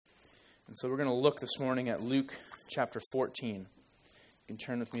And so we're going to look this morning at Luke chapter 14. You can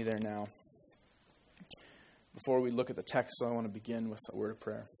turn with me there now. Before we look at the text, though, I want to begin with a word of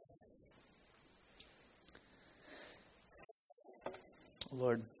prayer.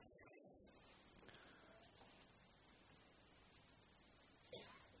 Lord,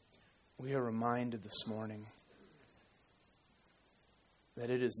 we are reminded this morning that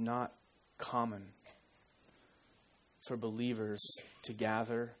it is not common for believers to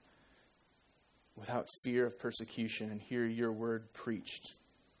gather without fear of persecution and hear your word preached,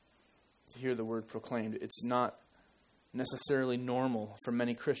 to hear the word proclaimed. It's not necessarily normal for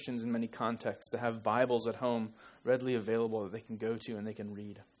many Christians in many contexts to have Bibles at home readily available that they can go to and they can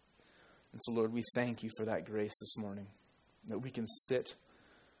read. And so, Lord, we thank you for that grace this morning, that we can sit,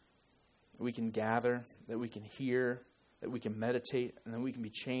 that we can gather, that we can hear, that we can meditate, and that we can be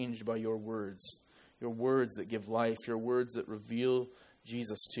changed by your words that give life, your words that reveal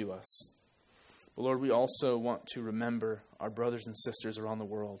Jesus to us. But Lord, we also want to remember our brothers and sisters around the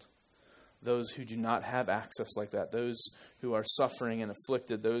world, those who do not have access like that, those who are suffering and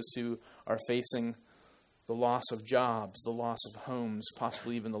afflicted, those who are facing the loss of jobs, the loss of homes,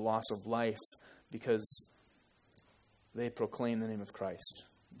 possibly even the loss of life, because they proclaim the name of Christ,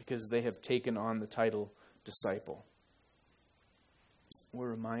 because they have taken on the title disciple.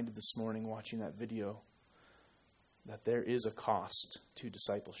 We're reminded this morning watching that video that there is a cost to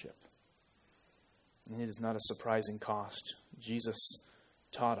discipleship. And it is not a surprising cost. Jesus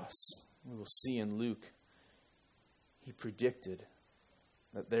taught us. We will see in Luke, he predicted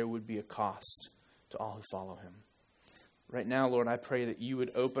that there would be a cost to all who follow him. Right now, Lord, I pray that you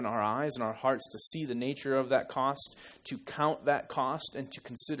would open our eyes and our hearts to see the nature of that cost, to count that cost, and to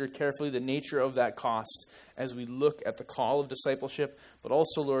consider carefully the nature of that cost as we look at the call of discipleship. But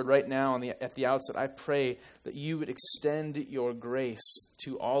also, Lord, right now at the outset, I pray that you would extend your grace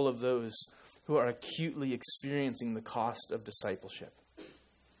to all of those who are acutely experiencing the cost of discipleship.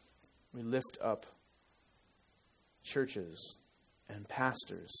 We lift up churches and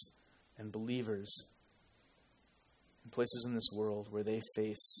pastors and believers in places in this world where they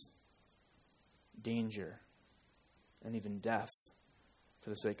face danger and even death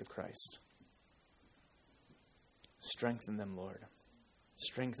for the sake of Christ. Strengthen them, Lord.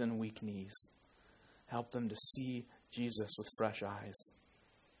 Strengthen weak knees. Help them to see Jesus with fresh eyes.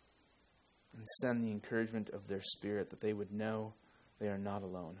 And send the encouragement of their spirit that they would know they are not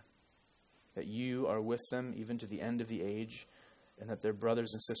alone. That you are with them even to the end of the age, and that their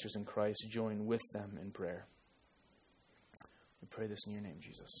brothers and sisters in Christ join with them in prayer. We pray this in your name,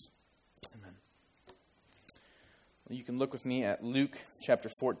 Jesus. Amen. Well, you can look with me at Luke chapter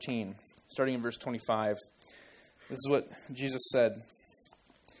 14, starting in verse 25. This is what Jesus said.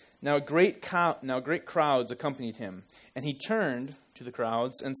 Now great crowds accompanied him, and he turned to the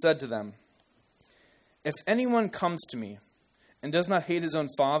crowds and said to them, "If anyone comes to me and does not hate his own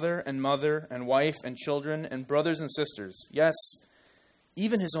father and mother and wife and children and brothers and sisters, yes,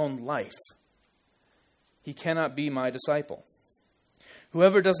 even his own life, he cannot be my disciple.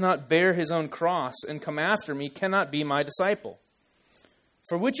 Whoever does not bear his own cross and come after me cannot be my disciple.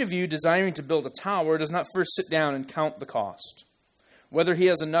 For which of you, desiring to build a tower, does not first sit down and count the cost, whether he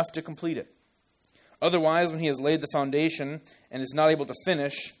has enough to complete it? Otherwise, when he has laid the foundation and is not able to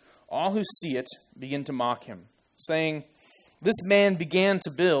finish, all who see it begin to mock him, saying, 'This man began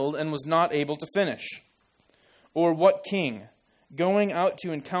to build and was not able to finish.' Or what king, going out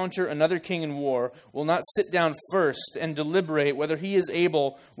to encounter another king in war, will not sit down first and deliberate whether he is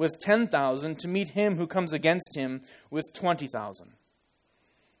able with 10,000 to meet him who comes against him with 20,000?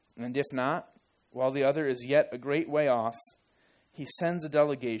 And if not, while the other is yet a great way off, he sends a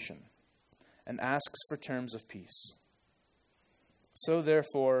delegation and asks for terms of peace. So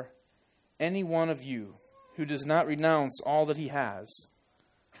therefore, any one of you who does not renounce all that he has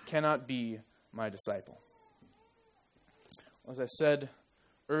cannot be my disciple." As I said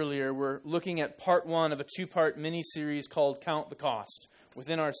earlier, we're looking at part one of a two-part mini-series called Count the Cost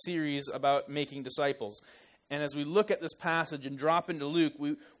within our series about making disciples. And as we look at this passage and drop into Luke,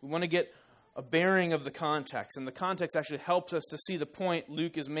 we want to get a bearing of the context. And the context actually helps us to see the point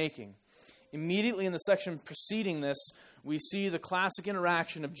Luke is making. Immediately in the section preceding this, we see the classic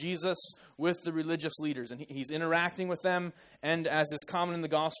interaction of Jesus with the religious leaders. And he's interacting with them, and as is common in the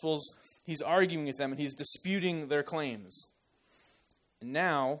Gospels, he's arguing with them and he's disputing their claims. And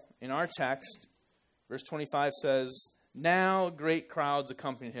now, in our text, verse 25 says, "Now great crowds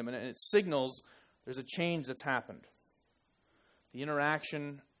accompanied him." And it signals there's a change that's happened. The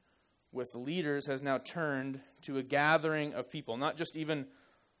interaction with the leaders has now turned to a gathering of people, not just even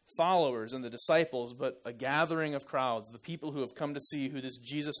followers and the disciples, but a gathering of crowds, the people who have come to see who this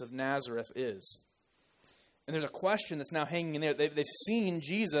Jesus of Nazareth is. And there's a question that's now hanging in there. They've seen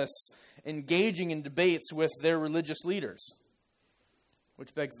Jesus engaging in debates with their religious leaders,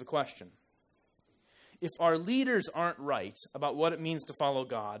 which begs the question. If our leaders aren't right about what it means to follow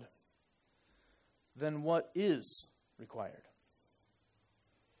God, then what is required?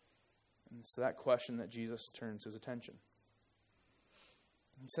 And it's to that question that Jesus turns his attention.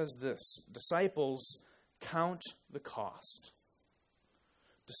 He says this, disciples count the cost.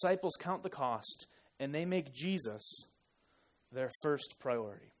 Disciples count the cost, and they make Jesus their first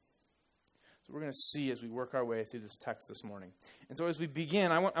priority. So we're going to see as we work our way through this text this morning. And so as we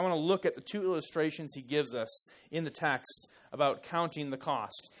begin, I want to look at the two illustrations he gives us in the text about counting the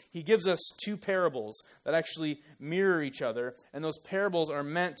cost. He gives us two parables that actually mirror each other, and those parables are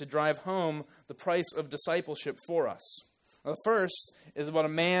meant to drive home the price of discipleship for us. Now, the first is about a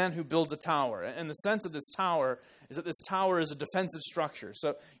man who builds a tower. And the sense of this tower is that this tower is a defensive structure.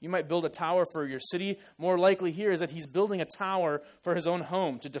 So you might build a tower for your city. More likely here is that he's building a tower for his own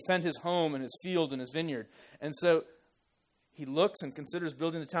home, to defend his home and his field and his vineyard. And so he looks and considers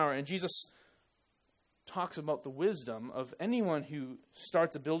building the tower. And Jesus talks about the wisdom of anyone who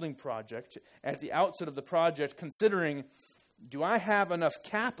starts a building project at the outset of the project, considering, do I have enough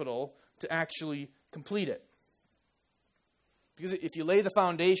capital to actually complete it? Because if you lay the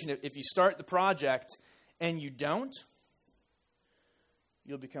foundation, if you start the project and you don't,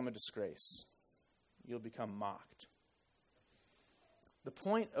 you'll become a disgrace. You'll become mocked. The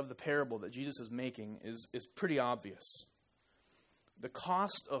point of the parable that Jesus is making is pretty obvious. The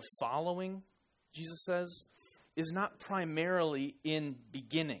cost of following, Jesus says, is not primarily in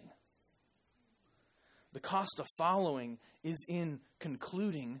beginning. The cost of following is in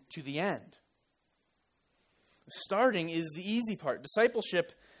concluding to the end. Starting is the easy part.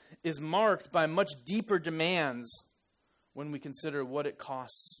 Discipleship is marked by much deeper demands when we consider what it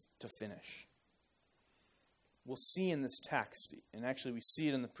costs to finish. We'll see in this text, and actually we see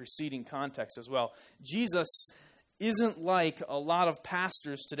it in the preceding context as well, Jesus isn't like a lot of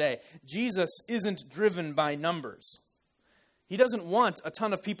pastors today. Jesus isn't driven by numbers. He doesn't want a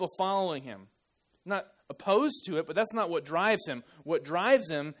ton of people following him. Not opposed to it, but that's not what drives him. What drives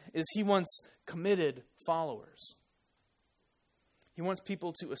him is he wants committed followers. He wants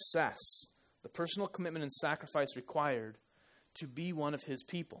people to assess the personal commitment and sacrifice required to be one of his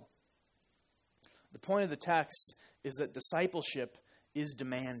people. The point of the text is that discipleship is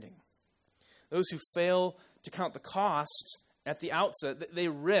demanding. Those who fail to count the cost at the outset, they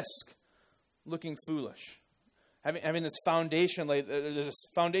risk looking foolish. Having this foundation, there's this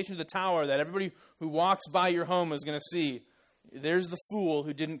foundation of the tower that everybody who walks by your home is going to see. There's the fool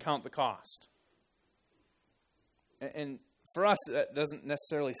who didn't count the cost. And for us, that doesn't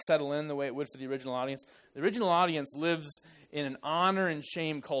necessarily settle in the way it would for the original audience. The original audience lives in an honor and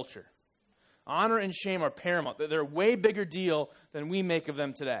shame culture. Honor and shame are paramount. They're a way bigger deal than we make of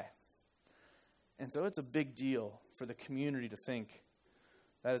them today. And so it's a big deal for the community to think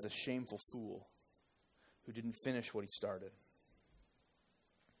that is a shameful fool who didn't finish what he started.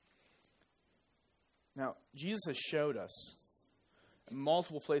 Now, Jesus has showed us in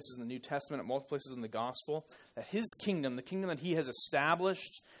multiple places in the New Testament, at multiple places in the Gospel, that his kingdom, the kingdom that he has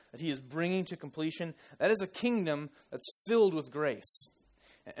established, that he is bringing to completion, that is a kingdom that's filled with grace.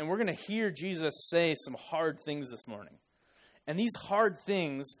 And we're going to hear Jesus say some hard things this morning. And these hard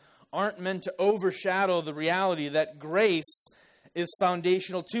things aren't meant to overshadow the reality that grace is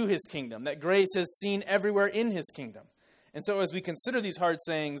foundational to his kingdom, that grace is seen everywhere in his kingdom. And so as we consider these hard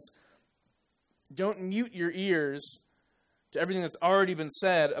sayings, don't mute your ears to everything that's already been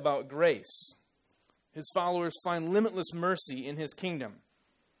said about grace. His followers find limitless mercy in his kingdom.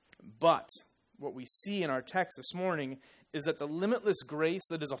 But what we see in our text this morning is that the limitless grace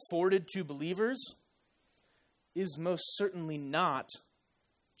that is afforded to believers is most certainly not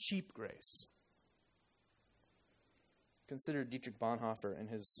cheap grace. Consider Dietrich Bonhoeffer in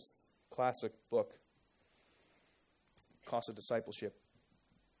his classic book, Cost of Discipleship.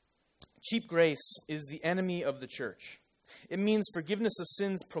 Cheap grace is the enemy of the church. It means forgiveness of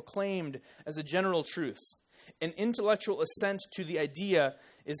sins proclaimed as a general truth. An intellectual assent to the idea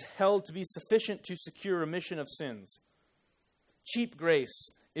is held to be sufficient to secure remission of sins. Cheap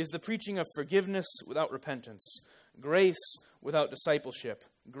grace is the preaching of forgiveness without repentance, grace without discipleship,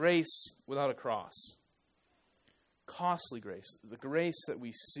 grace without a cross. Costly grace, the grace that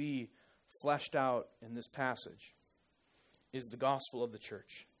we see fleshed out in this passage, is the gospel of the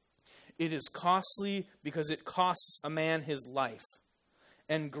church. It is costly because it costs a man his life,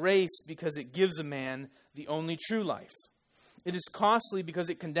 and grace because it gives a man the only true life. It is costly because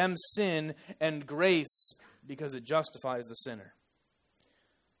it condemns sin, and grace because it justifies the sinner.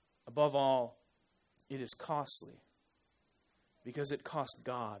 Above all, it is costly because it cost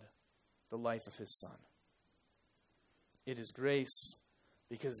God the life of his Son. It is grace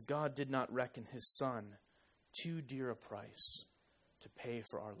because God did not reckon his Son too dear a price to pay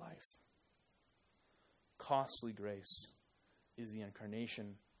for our life. Costly grace is the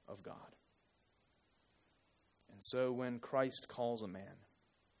incarnation of God. And so when Christ calls a man,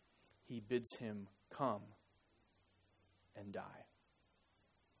 he bids him come and die.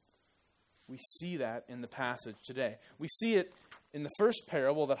 We see that in the passage today. We see it in the first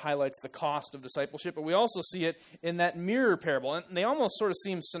parable that highlights the cost of discipleship, but we also see it in that mirror parable. And they almost sort of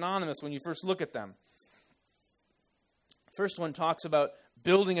seem synonymous when you first look at them. First one talks about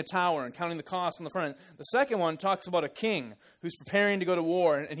building a tower and counting the cost on the front end. The second one talks about a king who's preparing to go to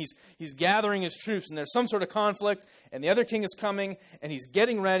war, and he's gathering his troops, and there's some sort of conflict, and the other king is coming, and he's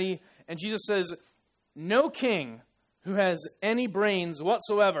getting ready, and Jesus says, no king who has any brains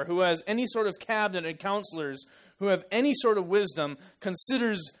whatsoever, who has any sort of cabinet and counselors, who have any sort of wisdom,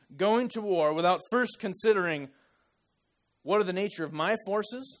 considers going to war without first considering what are the nature of my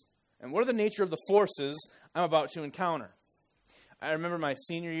forces and what are the nature of the forces I'm about to encounter. I remember my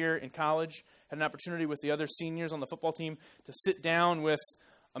senior year in college, had an opportunity with the other seniors on the football team to sit down with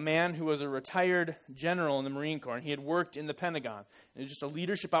a man who was a retired general in the Marine Corps, and he had worked in the Pentagon. It was just a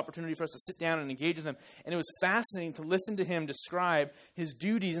leadership opportunity for us to sit down and engage with him, and it was fascinating to listen to him describe his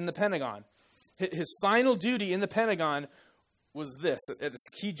duties in the Pentagon. His final duty in the Pentagon was this, at this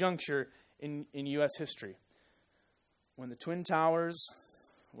key juncture in U.S. history. When the Twin Towers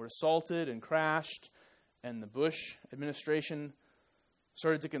were assaulted and crashed, and the Bush administration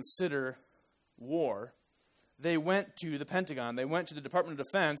started to consider war, they went to the Pentagon, they went to the Department of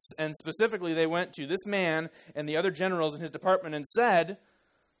Defense, and specifically they went to this man and the other generals in his department and said,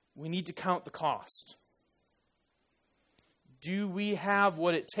 we need to count the cost. Do we have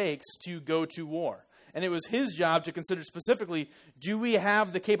what it takes to go to war? And it was his job to consider specifically, do we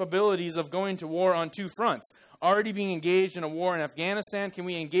have the capabilities of going to war on two fronts? Already being engaged in a war in Afghanistan, can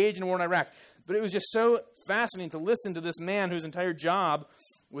we engage in a war in Iraq? But it was just so fascinating to listen to this man whose entire job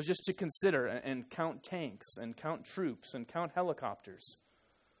was just to consider and count tanks and count troops and count helicopters,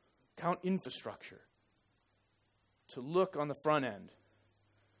 count infrastructure, to look on the front end.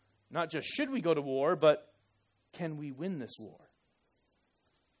 Not just should we go to war, but can we win this war?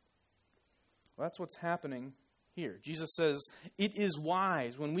 Well, that's what's happening here. Jesus says it is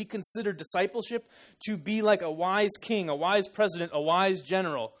wise when we consider discipleship to be like a wise king, a wise president, a wise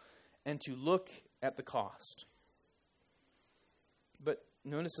general, and to look at the cost. But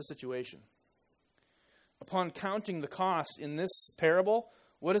notice the situation. Upon counting the cost in this parable,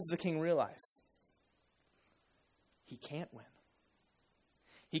 what does the king realize? He can't win.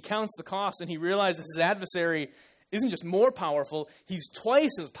 He counts the cost and he realizes his adversary isn't just more powerful, he's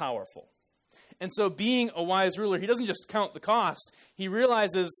twice as powerful. And so being a wise ruler, he doesn't just count the cost. He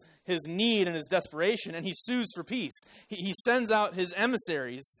realizes his need and his desperation, and he sues for peace. He sends out his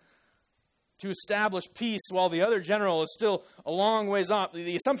emissaries to establish peace while the other general is still a long ways off.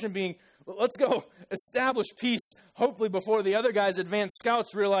 The assumption being, let's go establish peace, hopefully before the other guy's advanced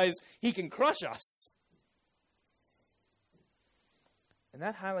scouts realize he can crush us. And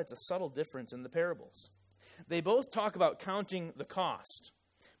that highlights a subtle difference in the parables. They both talk about counting the cost,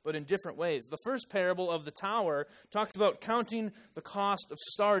 but in different ways. The first parable of the tower talks about counting the cost of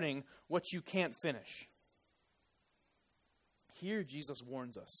starting what you can't finish. Here Jesus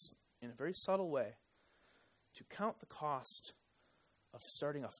warns us in a very subtle way to count the cost of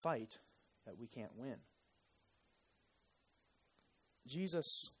starting a fight that we can't win.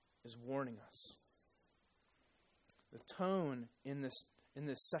 Jesus is warning us. The tone in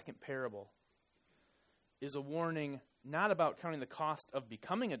this second parable is a warning not about counting the cost of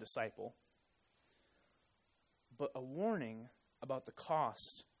becoming a disciple, but a warning about the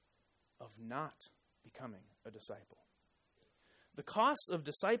cost of not becoming a disciple. The costs of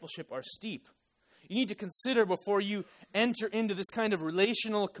discipleship are steep. You need to consider before you enter into this kind of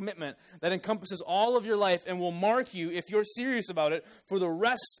relational commitment that encompasses all of your life and will mark you, if you're serious about it, for the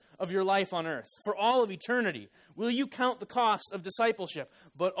rest of your life on earth, for all of eternity. Will you count the cost of discipleship?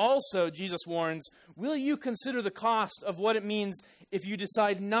 But also, Jesus warns, will you consider the cost of what it means if you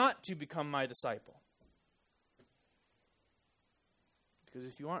decide not to become my disciple? Because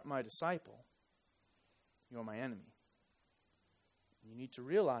if you aren't my disciple, you are my enemy. You need to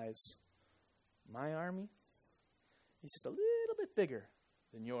realize my army is just a little bit bigger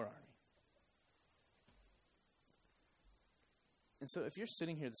than your army. And so if you're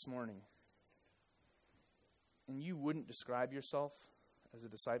sitting here this morning and you wouldn't describe yourself as a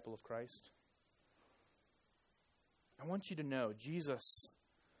disciple of Christ, I want you to know Jesus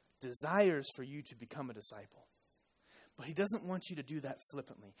desires for you to become a disciple. But he doesn't want you to do that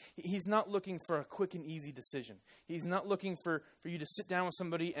flippantly. He's not looking for a quick and easy decision. He's not looking for you to sit down with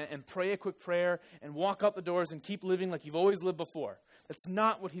somebody and pray a quick prayer and walk out the doors and keep living like you've always lived before. That's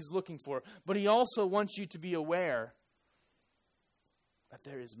not what he's looking for. But he also wants you to be aware that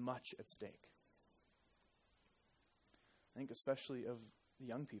there is much at stake. I think especially of the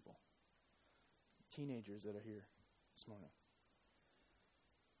young people, teenagers that are here this morning.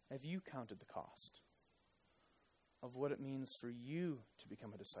 Have you counted the cost of what it means for you to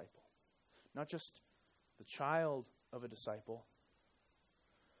become a disciple? Not just the child of a disciple,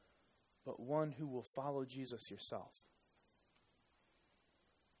 but one who will follow Jesus yourself.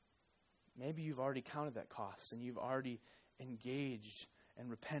 Maybe you've already counted that cost and you've already engaged and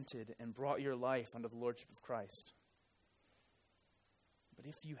repented and brought your life under the lordship of Christ. But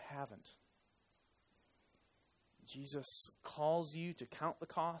if you haven't, Jesus calls you to count the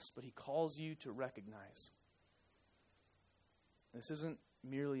cost, but he calls you to recognize. This isn't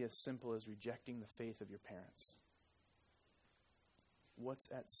merely as simple as rejecting the faith of your parents. What's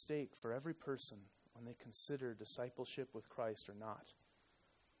at stake for every person when they consider discipleship with Christ or not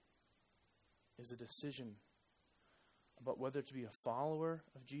is a decision about whether to be a follower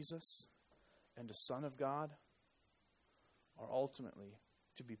of Jesus and a son of God, or ultimately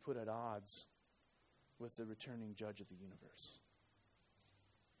to be put at odds with the returning judge of the universe.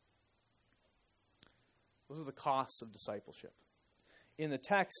 Those are the costs of discipleship. In the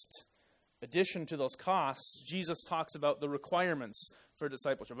text, addition to those costs, Jesus talks about the requirements for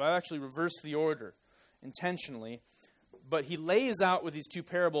discipleship. I've actually reversed the order intentionally, but he lays out with these two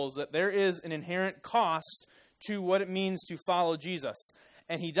parables that there is an inherent cost to what it means to follow Jesus.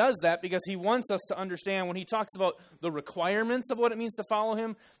 And he does that because he wants us to understand when he talks about the requirements of what it means to follow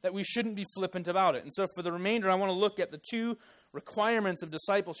him, that we shouldn't be flippant about it. And so for the remainder, I want to look at the two requirements of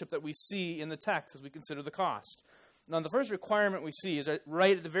discipleship that we see in the text as we consider the cost. Now, the first requirement we see is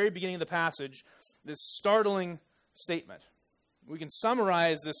right at the very beginning of the passage, this startling statement. We can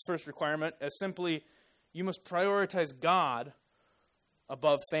summarize this first requirement as simply, you must prioritize God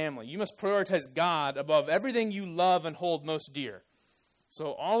above family. You must prioritize God above everything you love and hold most dear.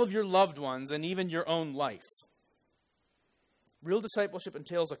 So all of your loved ones and even your own life. Real discipleship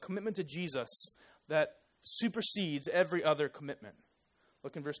entails a commitment to Jesus that supersedes every other commitment.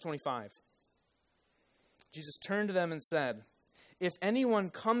 Look in verse 25. Jesus turned to them and said, "If anyone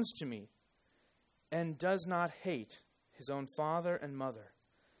comes to me and does not hate his own father and mother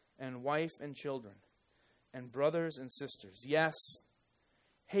and wife and children and brothers and sisters, yes,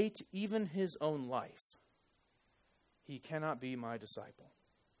 hate even his own life, he cannot be my disciple."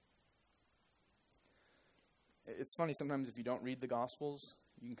 It's funny sometimes if you don't read the Gospels,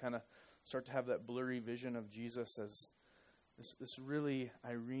 you can kind of start to have that blurry vision of Jesus as this really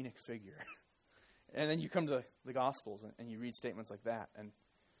ironic figure. And then you come to the Gospels and you read statements like that, and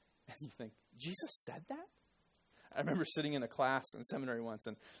you think, Jesus said that? I remember sitting in a class in seminary once,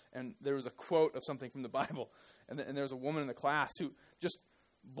 and there was a quote of something from the Bible, and there was a woman in the class who just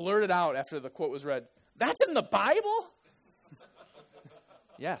blurted out after the quote was read, "That's in the Bible?"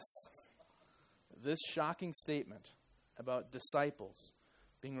 Yes. This shocking statement about disciples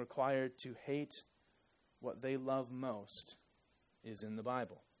being required to hate what they love most is in the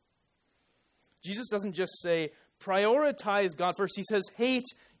Bible. Jesus doesn't just say, prioritize God first. He says, hate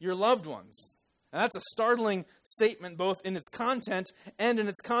your loved ones. And that's a startling statement both in its content and in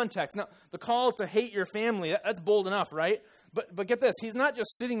its context. Now, the call to hate your family, that's bold enough, right? But get this, he's not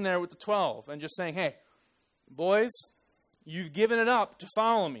just sitting there with the 12 and just saying, hey, boys, you've given it up to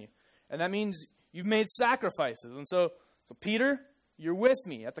follow me. And that means you've made sacrifices. And so Peter, you're with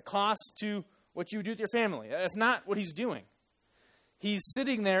me at the cost to what you do with your family. That's not what he's doing. He's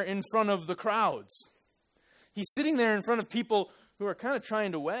sitting there in front of the crowds. He's sitting there in front of people who are kind of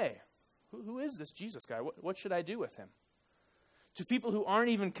trying to weigh, who is this Jesus guy? What should I do with him? To people who aren't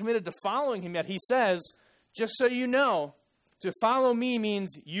even committed to following him yet, he says, just so you know, to follow me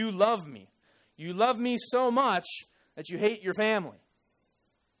means you love me. You love me so much that you hate your family.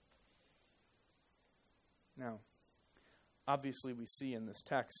 Now, obviously we see in this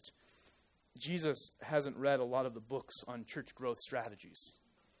text, Jesus hasn't read a lot of the books on church growth strategies.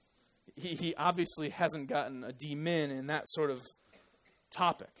 He obviously hasn't gotten a D-min in that sort of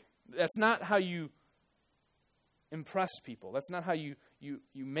topic. That's not how you impress people. That's not how you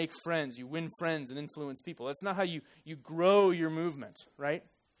make friends, you win friends and influence people. That's not how you grow your movement, right?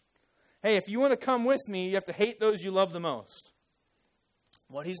 Hey, if you want to come with me, you have to hate those you love the most.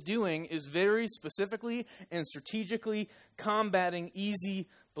 What he's doing is very specifically and strategically combating easy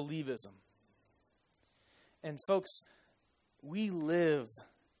believism. And folks, we live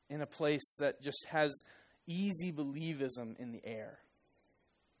in a place that just has easy believism in the air.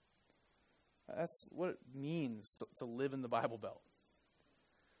 That's what it means to live in the Bible Belt.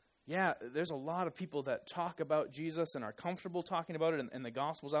 Yeah, there's a lot of people that talk about Jesus and are comfortable talking about it, and the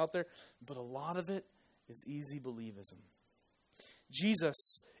gospel's out there, but a lot of it is easy believism.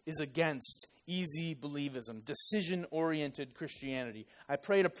 Jesus is against easy believism, decision-oriented Christianity. I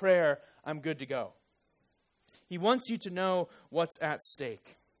prayed a prayer, I'm good to go. He wants you to know what's at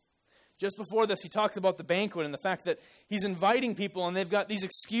stake. Just before this, he talks about the banquet and the fact that he's inviting people and they've got these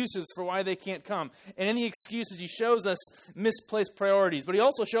excuses for why they can't come. And in the excuses, he shows us misplaced priorities, but he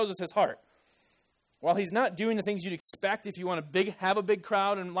also shows us his heart. While he's not doing the things you'd expect if you want to have a big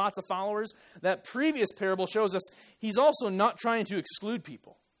crowd and lots of followers, that previous parable shows us he's also not trying to exclude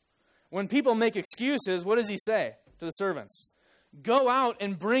people. When people make excuses, what does he say to the servants? Go out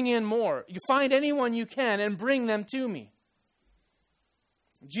and bring in more. You find anyone you can and bring them to me.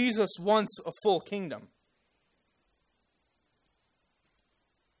 Jesus wants a full kingdom.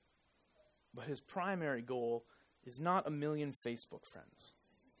 But his primary goal is not a million Facebook friends.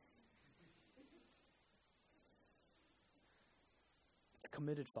 It's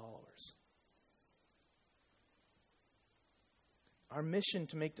committed followers. Our mission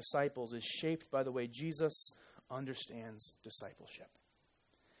to make disciples is shaped by the way Jesus understands discipleship.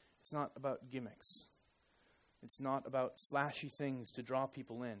 It's not about gimmicks. It's not about flashy things to draw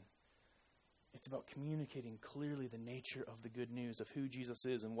people in. It's about communicating clearly the nature of the good news of who Jesus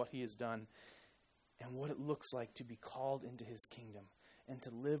is and what he has done and what it looks like to be called into his kingdom and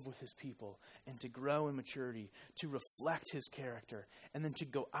to live with his people and to grow in maturity, to reflect his character, and then to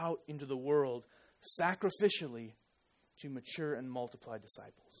go out into the world sacrificially to mature and multiply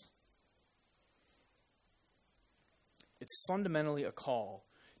disciples. It's fundamentally a call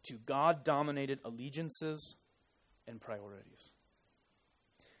to God-dominated allegiances and priorities.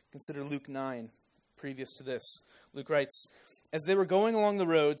 Consider Luke 9, previous to this. Luke writes, as they were going along the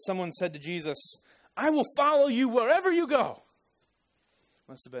road, someone said to Jesus, I will follow you wherever you go.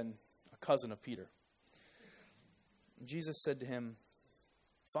 Must have been a cousin of Peter. Jesus said to him,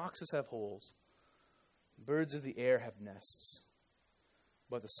 foxes have holes, birds of the air have nests,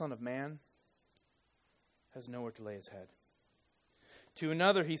 but the Son of Man has nowhere to lay his head. To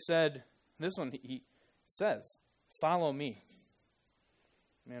another he said, this one he says, follow me.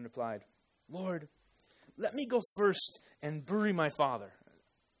 The man replied, Lord, let me go first and bury my father.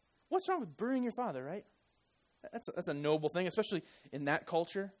 What's wrong with burying your father, right? That's a noble thing, especially in that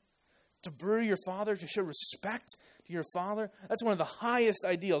culture. To bury your father, to show respect to your father, that's one of the highest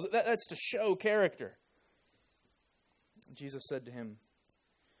ideals. That's to show character. Jesus said to him,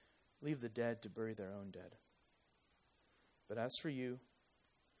 leave the dead to bury their own dead. But as for you,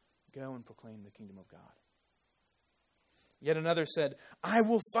 go and proclaim the kingdom of God. Yet another said, I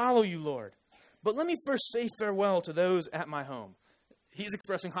will follow you, Lord, but let me first say farewell to those at my home. He's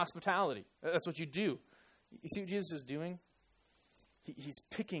expressing hospitality. That's what you do. You see what Jesus is doing? He's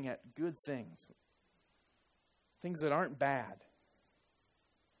picking at good things. Things that aren't bad.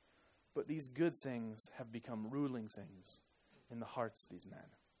 But these good things have become ruling things in the hearts of these men.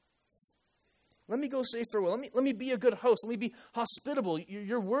 Let me go say farewell. Let me be a good host. Let me be hospitable.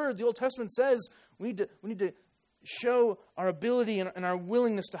 Your word, the Old Testament says, we need to show our ability and our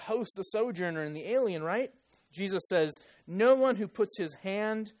willingness to host the sojourner and the alien, right? Jesus says, no one who puts his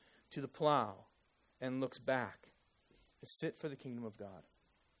hand to the plow and looks back is fit for the kingdom of God.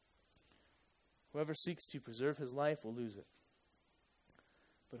 Whoever seeks to preserve his life will lose it.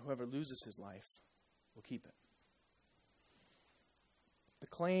 But whoever loses his life will keep it. The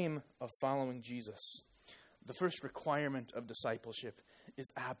claim of following Jesus, the first requirement of discipleship,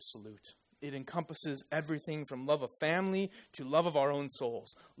 is absolute. It encompasses everything from love of family to love of our own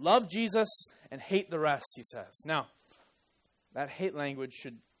souls. Love Jesus and hate the rest, he says. Now, that hate language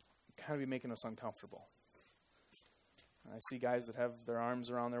should kind of be making us uncomfortable. I see guys that have their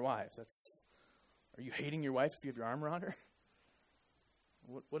arms around their wives. Are you hating your wife if you have your arm around her?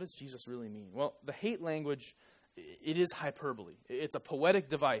 What does Jesus really mean? Well, the hate language, it is hyperbole. It's a poetic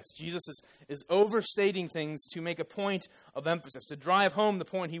device. Jesus is overstating things to make a point of emphasis, to drive home the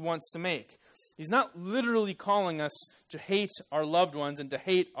point he wants to make. He's not literally calling us to hate our loved ones and to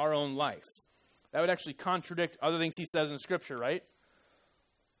hate our own life. That would actually contradict other things he says in Scripture, right?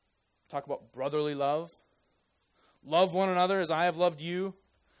 Talk about brotherly love. Love one another as I have loved you.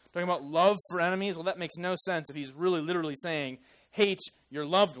 Talking about love for enemies. Well, that makes no sense if he's really literally saying, hate your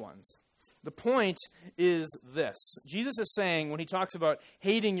loved ones. The point is this. Jesus is saying, when he talks about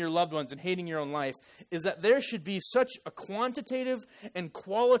hating your loved ones and hating your own life, is that there should be such a quantitative and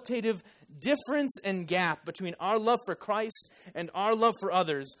qualitative difference and gap between our love for Christ and our love for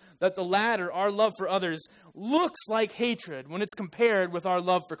others, that the latter, our love for others, looks like hatred when it's compared with our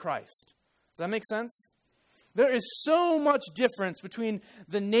love for Christ. Does that make sense? There is so much difference between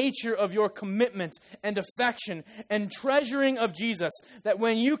the nature of your commitment and affection and treasuring of Jesus that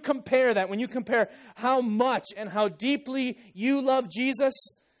when you compare how much and how deeply you love Jesus,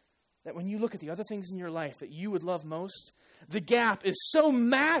 that when you look at the other things in your life that you would love most, the gap is so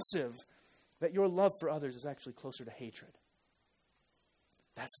massive that your love for others is actually closer to hatred.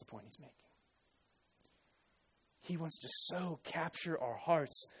 That's the point he's making. He wants to so capture our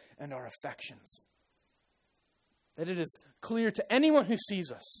hearts and our affections that it is clear to anyone who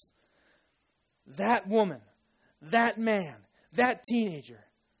sees us, that woman, that man, that teenager,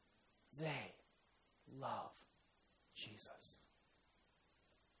 they love Jesus.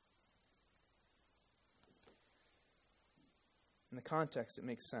 In the context, it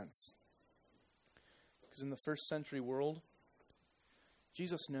makes sense. Because in the first century world,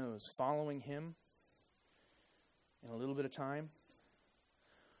 Jesus knows following him in a little bit of time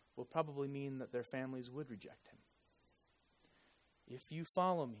will probably mean that their families would reject him. If you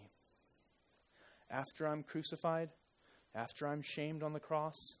follow me, after I'm crucified, after I'm shamed on the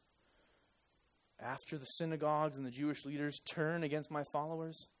cross, after the synagogues and the Jewish leaders turn against my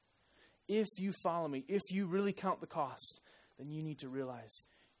followers, if you follow me, if you really count the cost, then you need to realize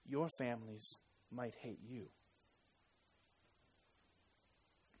your families might hate you.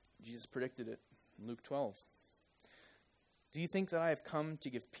 Jesus predicted it in Luke 12. Do you think that I have come to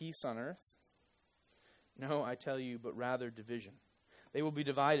give peace on earth? No, I tell you, but rather division. They will be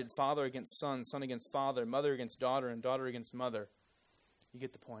divided, father against son, son against father, mother against daughter, and daughter against mother. You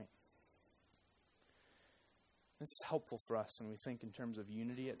get the point. This is helpful for us when we think in terms of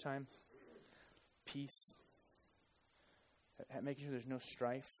unity at times. Peace. Making sure there's no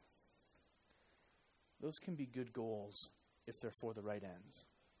strife. Those can be good goals if they're for the right ends.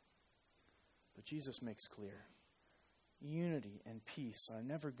 But Jesus makes clear, unity and peace are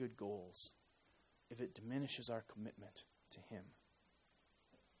never good goals if it diminishes our commitment to him.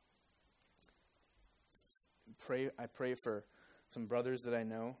 I pray for some brothers that I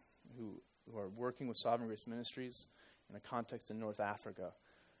know who are working with Sovereign Grace Ministries in a context in North Africa.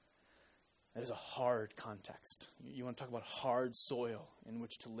 That is a hard context. You want to talk about hard soil in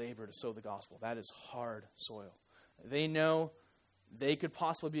which to labor to sow the gospel. That is hard soil. They know they could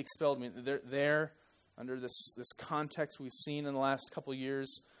possibly be expelled. I mean, they're there under this context we've seen in the last couple of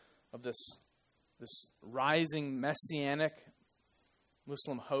years of this rising messianic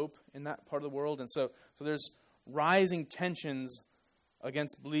Muslim hope in that part of the world. And so there's rising tensions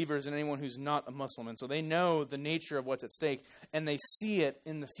against believers and anyone who's not a Muslim. And so they know the nature of what's at stake, and they see it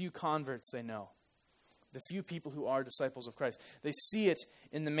in the few converts they know, the few people who are disciples of Christ. They see it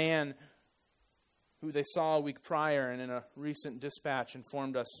in the man who they saw a week prior and in a recent dispatch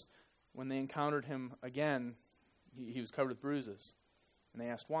informed us when they encountered him again, he was covered with bruises. And they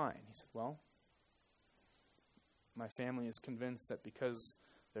asked why. And he said, well, my family is convinced that because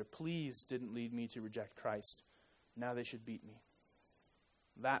their pleas didn't lead me to reject Christ, now they should beat me.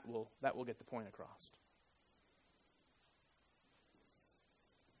 That will get the point across.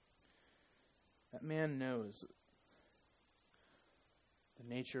 That man knows the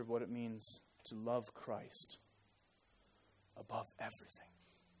nature of what it means to love Christ above everything,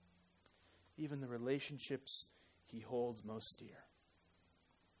 even the relationships he holds most dear.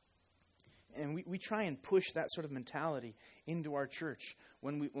 And we try and push that sort of mentality into our church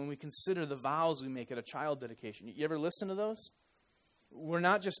when we consider the vows we make at a child dedication. You ever listen to those? We're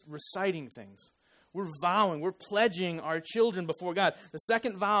not just reciting things. We're vowing. We're pledging our children before God. The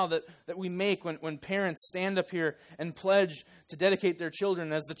second vow that we make when parents stand up here and pledge to dedicate their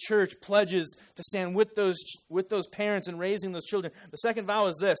children, as the church pledges to stand with those parents in raising those children, the second vow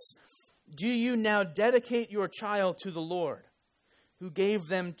is this: do you now dedicate your child to the Lord who gave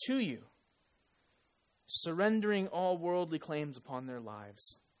them to you, surrendering all worldly claims upon their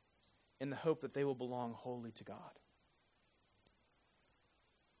lives in the hope that they will belong wholly to God?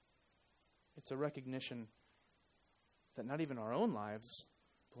 It's a recognition that not even our own lives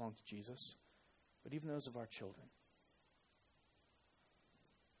belong to Jesus, but even those of our children.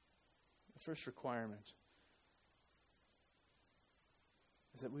 The first requirement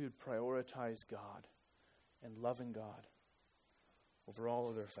is that we would prioritize God and loving God over all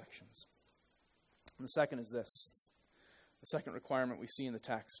other affections. And the second is this. The second requirement we see in the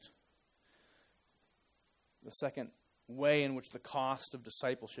text. The second way in which the cost of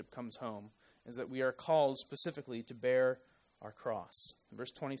discipleship comes home is that we are called specifically to bear our cross. In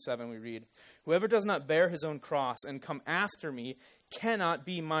verse 27 we read, "Whoever does not bear his own cross and come after me cannot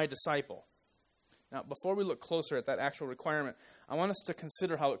be my disciple." Now, before we look closer at that actual requirement, I want us to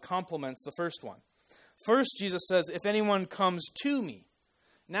consider how it complements the first one. First, Jesus says, "If anyone comes to me."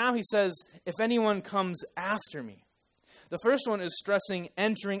 Now he says, "If anyone comes after me." The first one is stressing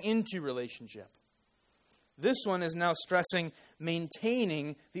entering into relationship. This one is now stressing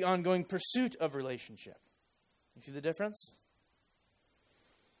maintaining the ongoing pursuit of relationship. You see the difference?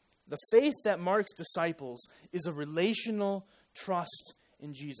 The faith that marks disciples is a relational trust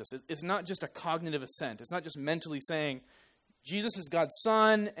in Jesus. It's not just a cognitive assent. It's not just mentally saying, Jesus is God's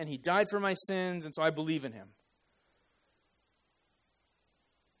Son, and He died for my sins, and so I believe in Him.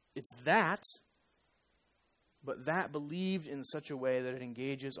 It's that, but that believed in such a way that it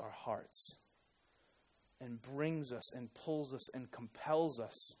engages our hearts and brings us and pulls us and compels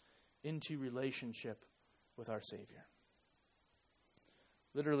us into relationship with our Savior.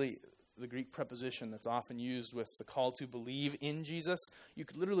 Literally, the Greek preposition that's often used with the call to believe in Jesus, you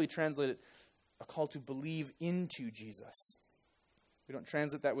could literally translate it a call to believe into Jesus. We don't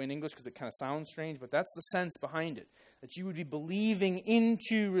translate that way in English because it kind of sounds strange, but that's the sense behind it, that you would be believing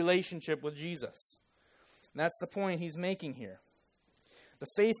into relationship with Jesus. And that's the point he's making here. The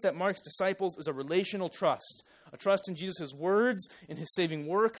faith that marks disciples is a relational trust, a trust in Jesus' words, in His saving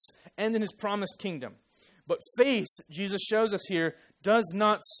works, and in His promised kingdom. But faith, Jesus shows us here, does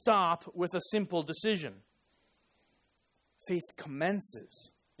not stop with a simple decision. Faith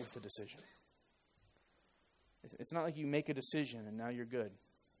commences with a decision. It's not like you make a decision and now you're good.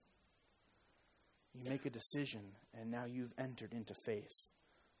 You make a decision and now you've entered into faith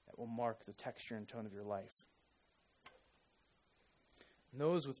that will mark the texture and tone of your life. And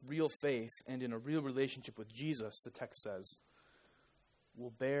those with real faith and in a real relationship with Jesus, the text says,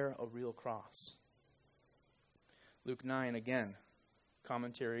 will bear a real cross. Luke 9, again,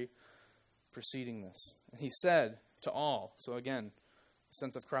 commentary preceding this. And He said to all, so again,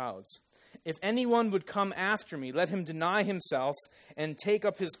 sense of crowds, "If anyone would come after me, let him deny himself and take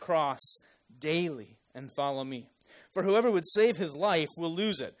up his cross daily and follow me. For whoever would save his life will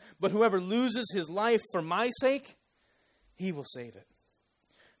lose it, but whoever loses his life for my sake, he will save it.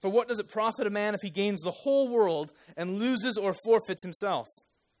 For what does it profit a man if he gains the whole world and loses or forfeits himself?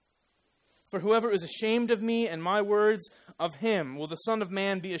 For whoever is ashamed of me and my words, of him will the Son of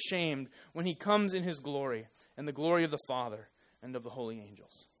Man be ashamed when He comes in His glory and the glory of the Father and of the holy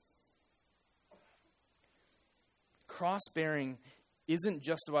angels." Cross-bearing isn't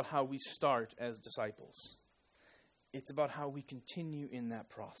just about how we start as disciples. It's about how we continue in that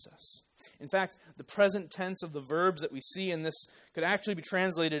process. In fact, the present tense of the verbs that we see in this could actually be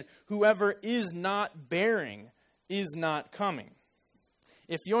translated, "Whoever is not bearing is not coming."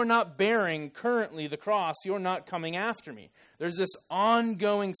 If you're not bearing currently the cross, you're not coming after me. There's this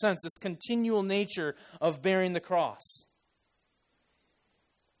ongoing sense, this continual nature of bearing the cross.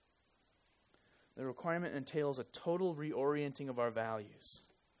 The requirement entails a total reorienting of our values.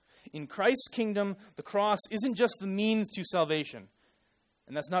 In Christ's kingdom, the cross isn't just the means to salvation.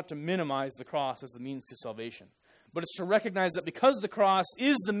 And that's not to minimize the cross as the means to salvation. But it's to recognize that because the cross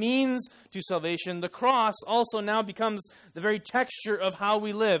is the means to salvation, the cross also now becomes the very texture of how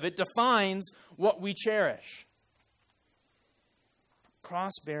we live. It defines what we cherish.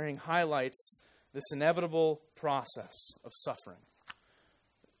 Cross-bearing highlights this inevitable process of suffering.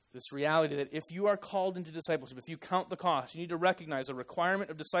 This reality that if you are called into discipleship, if you count the cost, you need to recognize a requirement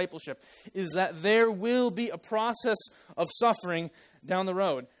of discipleship is that there will be a process of suffering down the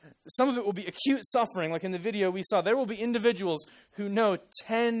road. Some of it will be acute suffering, like in the video we saw. There will be individuals who know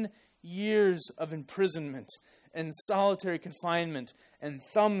 10 years of imprisonment and solitary confinement and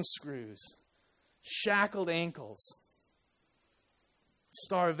thumb screws, shackled ankles,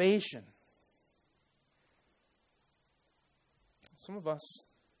 starvation. Some of us,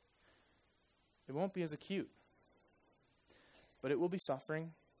 it won't be as acute, but it will be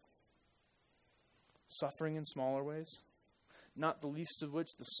suffering. Suffering in smaller ways, not the least of which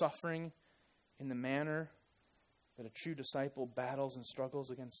the suffering in the manner that a true disciple battles and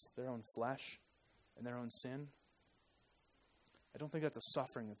struggles against their own flesh and their own sin. I don't think that's a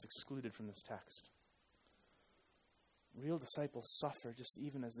suffering that's excluded from this text. Real disciples suffer just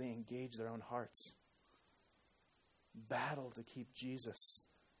even as they engage their own hearts. Battle to keep Jesus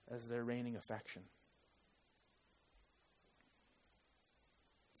as their reigning affection.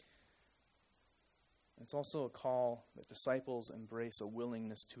 It's also a call that disciples embrace a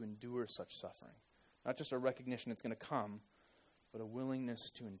willingness to endure such suffering. Not just a recognition it's going to come, but a willingness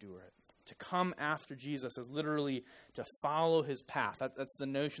to endure it. To come after Jesus is literally to follow his path. That's the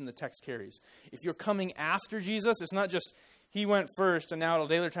notion the text carries. If you're coming after Jesus, it's not just he went first and now at a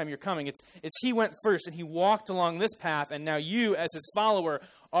later time you're coming. It's he went first and he walked along this path, and now you as his follower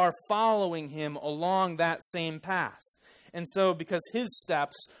are following him along that same path. And so because his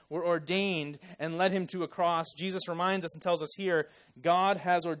steps were ordained and led him to a cross, Jesus reminds us and tells us here, God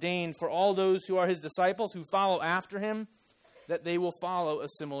has ordained for all those who are his disciples, who follow after him, that they will follow a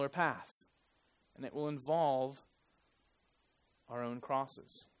similar path. And it will involve our own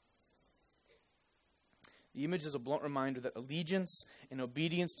crosses. The image is a blunt reminder that allegiance and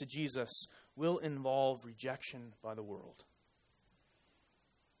obedience to Jesus will involve rejection by the world.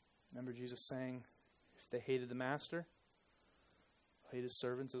 Remember Jesus saying, if they hated the master, hate his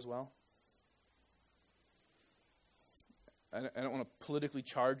servants as well? I don't want to politically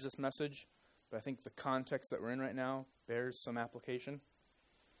charge this message, but I think the context that we're in right now bears some application.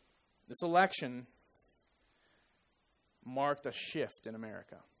 This election marked a shift in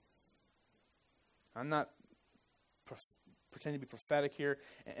America. I'm not pretending to be prophetic here,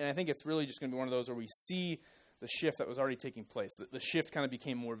 and I think it's really just going to be one of those where we see the shift that was already taking place. The shift kind of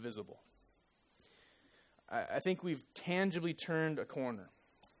became more visible. I think we've tangibly turned a corner.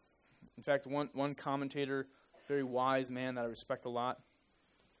 In fact, one commentator, very wise man that I respect a lot,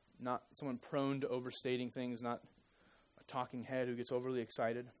 not someone prone to overstating things, not a talking head who gets overly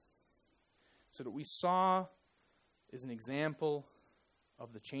excited, said what we saw is an example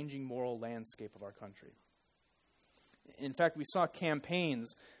of the changing moral landscape of our country. In fact, we saw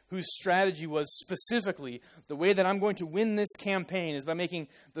campaigns whose strategy was specifically, the way that I'm going to win this campaign is by making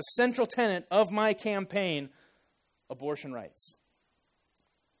the central tenet of my campaign abortion rights.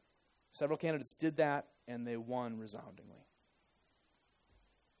 Several candidates did that, and they won resoundingly.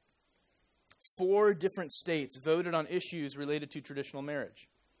 4 different states voted on issues related to traditional marriage.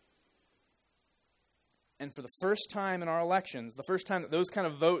 And for the first time in our elections, the first time that those kind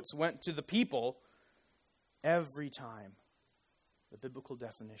of votes went to the people, every time the biblical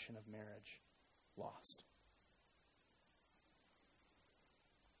definition of marriage lost.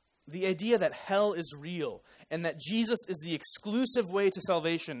 The idea that hell is real and that Jesus is the exclusive way to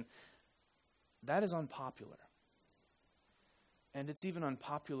salvation, that is unpopular. And it's even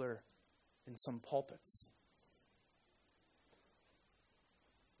unpopular in some pulpits.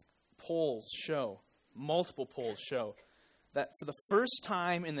 Multiple polls show, that for the first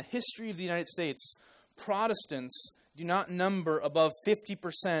time in the history of the United States, Protestants do not number above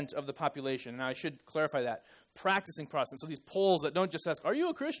 50% of the population. Now, I should clarify that. Practicing Protestants. So these polls that don't just ask, are you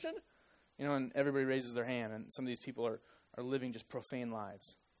a Christian? And everybody raises their hand, and some of these people are living just profane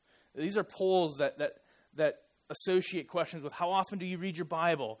lives. These are polls that associate questions with how often do you read your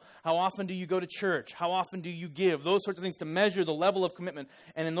Bible? How often do you go to church? How often do you give? Those sorts of things to measure the level of commitment.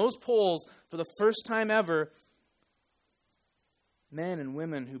 And in those polls, for the first time ever, men and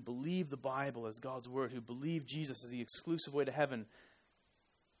women who believe the Bible as God's word, who believe Jesus as the exclusive way to heaven,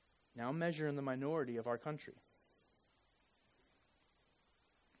 now measure in the minority of our country.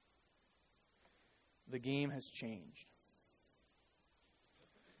 The game has changed.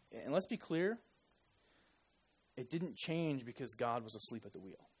 And let's be clear, it didn't change because God was asleep at the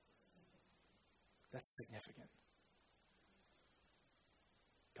wheel. That's significant.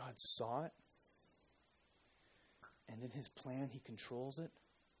 God saw it, and in his plan, he controls it,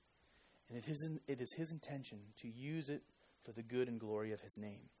 and it is his intention to use it for the good and glory of his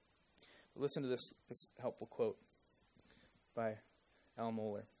name. But listen to this helpful quote by Al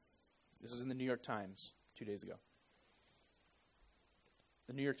Mohler. This is in the New York Times 2 days ago.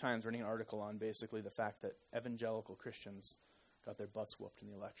 The New York Times running an article on basically the fact that evangelical Christians got their butts whooped in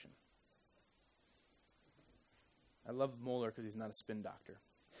the election. I love Mohler because he's not a spin doctor.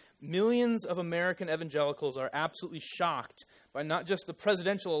 Millions of American evangelicals are absolutely shocked by not just the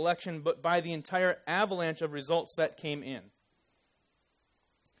presidential election, but by the entire avalanche of results that came in.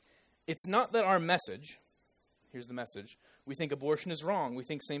 It's not that our message, here's the message, we think abortion is wrong, we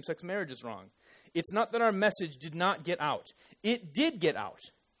think same-sex marriage is wrong. It's not that our message did not get out. It did get out.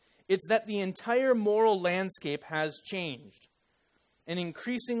 It's that the entire moral landscape has changed. An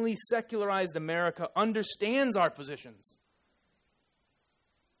increasingly secularized America understands our positions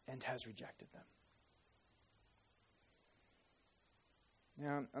and has rejected them.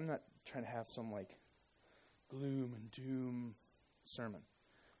 Now, I'm not trying to have some gloom and doom sermon.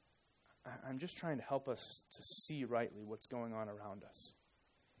 I'm just trying to help us to see rightly what's going on around us.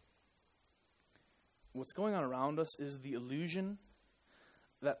 What's going on around us is the illusion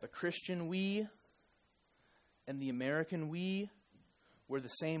that the Christian we and the American we were the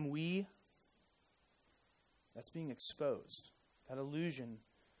same we. That's being exposed. That illusion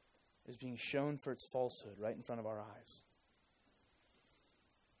is being shown for its falsehood right in front of our eyes.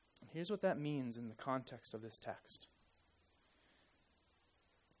 And here's what that means in the context of this text.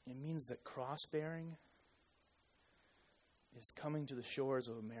 It means that cross-bearing is coming to the shores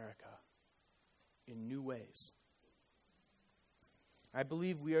of America in new ways. I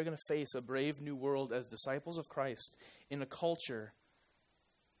believe we are going to face a brave new world as disciples of Christ in a culture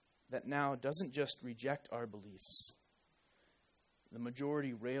that now doesn't just reject our beliefs. The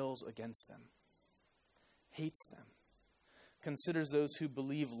majority rails against them, hates them, considers those who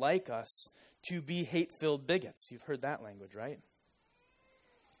believe like us to be hate-filled bigots. You've heard that language, right?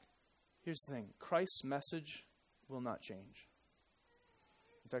 Here's the thing. Christ's message will not change.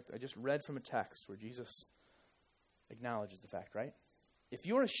 In fact, I just read from a text where Jesus acknowledges the fact, right? If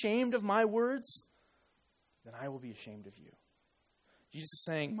you're ashamed of my words, then I will be ashamed of you. Jesus is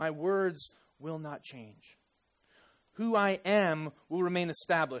saying, my words will not change. Who I am will remain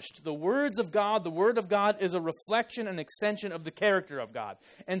established. The words of God, the Word of God is a reflection and extension of the character of God.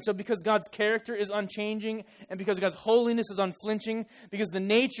 And so because God's character is unchanging, and because God's holiness is unflinching, because the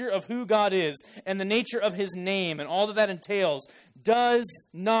nature of who God is, and the nature of His name, and all that entails, does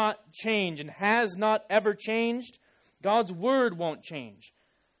not change, and has not ever changed, God's Word won't change.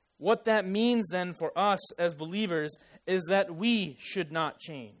 What that means then for us as believers is that we should not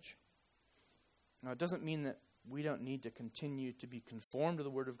change. Now, it doesn't mean that we don't need to continue to be conformed to the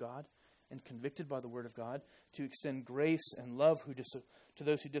Word of God and convicted by the Word of God, to extend grace and love to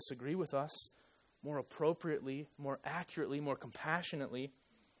those who disagree with us more appropriately, more accurately, more compassionately.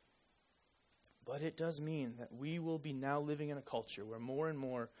 But it does mean that we will be now living in a culture where more and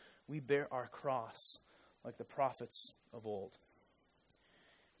more we bear our cross like the prophets of old.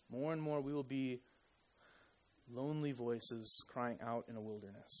 More and more we will be lonely voices crying out in a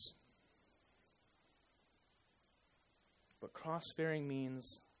wilderness. But cross-bearing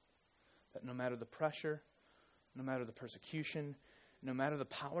means that no matter the pressure, no matter the persecution, no matter the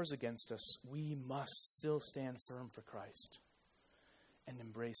powers against us, we must still stand firm for Christ and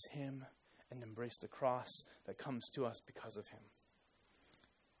embrace Him and embrace the cross that comes to us because of Him.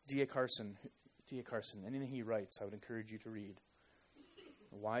 D.A. Carson, anything he writes, I would encourage you to read.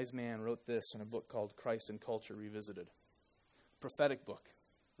 A wise man wrote this in a book called Christ and Culture Revisited. A prophetic book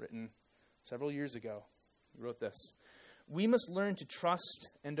written several years ago. He wrote this: we must learn to trust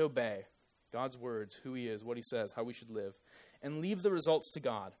and obey God's words, who He is, what He says, how we should live, and leave the results to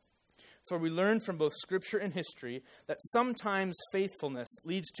God. For we learn from both Scripture and history that sometimes faithfulness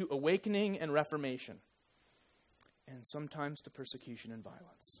leads to awakening and reformation, and sometimes to persecution and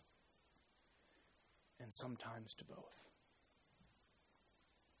violence, and sometimes to both.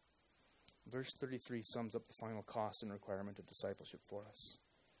 Verse 33 sums up the final cost and requirement of discipleship for us.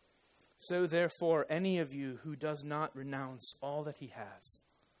 So therefore, any of you who does not renounce all that he has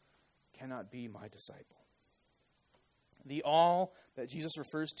cannot be my disciple. The all that Jesus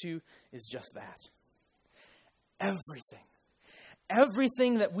refers to is just that. Everything.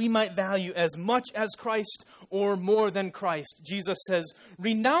 Everything that we might value as much as Christ or more than Christ. Jesus says,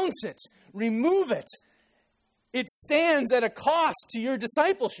 renounce it. Remove it. It stands at a cost to your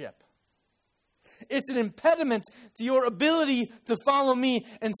discipleship. It's an impediment to your ability to follow me,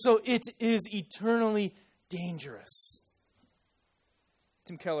 and so it is eternally dangerous.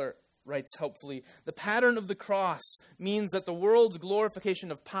 Tim Keller writes helpfully, the pattern of the cross means that the world's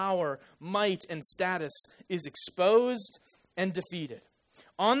glorification of power, might, and status is exposed and defeated.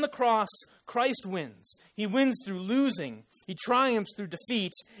 On the cross, Christ wins. He wins through losing. He triumphs through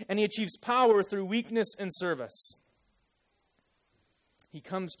defeat, and he achieves power through weakness and service. He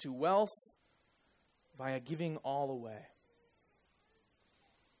comes to wealth via giving all away.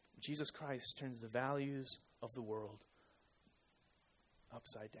 Jesus Christ turns the values of the world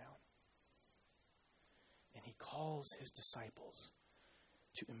upside down. And he calls his disciples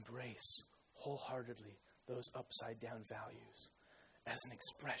to embrace wholeheartedly those upside down values as an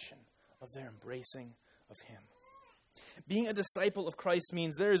expression of their embracing of him. Being a disciple of Christ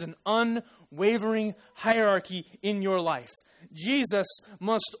means there is an unwavering hierarchy in your life. Jesus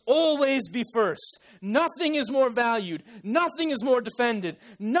must always be first. Nothing is more valued. Nothing is more defended.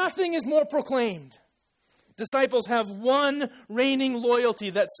 Nothing is more proclaimed. Disciples have one reigning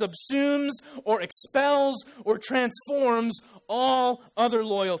loyalty that subsumes or expels or transforms all other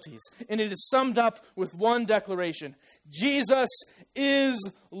loyalties. And it is summed up with one declaration: Jesus is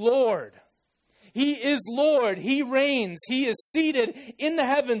Lord. He is Lord. He reigns. He is seated in the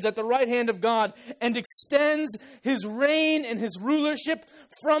heavens at the right hand of God and extends his reign and his rulership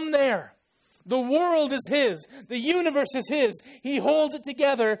from there. The world is his. The universe is his. He holds it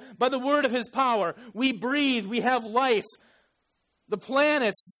together by the word of his power. We breathe. We have life. The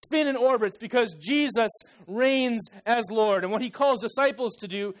planets spin in orbits because Jesus reigns as Lord. And what he calls disciples to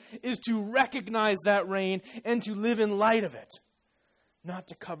do is to recognize that reign and to live in light of it. Not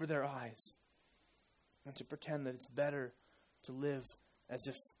to cover their eyes. Not to pretend that it's better to live as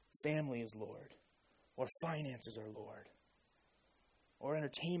if family is Lord. Or finances are Lord. Or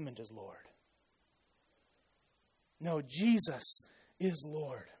entertainment is Lord. No, Jesus is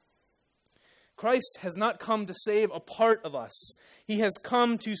Lord. Christ has not come to save a part of us. He has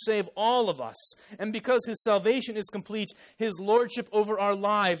come to save all of us. And because his salvation is complete, his lordship over our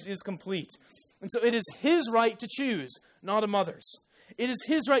lives is complete. And so it is his right to choose, not a mother's. It is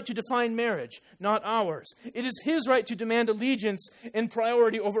his right to define marriage, not ours. It is his right to demand allegiance and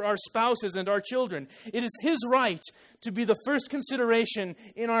priority over our spouses and our children. It is his right to be the first consideration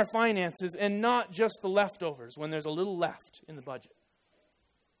in our finances and not just the leftovers when there's a little left in the budget.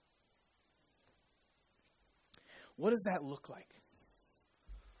 What does that look like?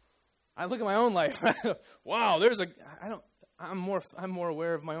 I look at my own life. Wow, I'm more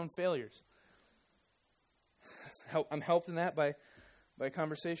aware of my own failures. I'm helped in that by a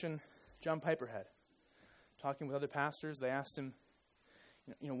conversation John Piper had. Talking with other pastors, they asked him,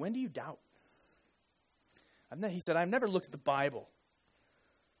 when do you doubt? He said, I've never looked at the Bible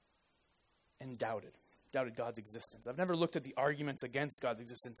and doubted God's existence. I've never looked at the arguments against God's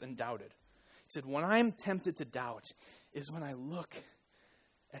existence and doubted. He said, when I'm tempted to doubt is when I look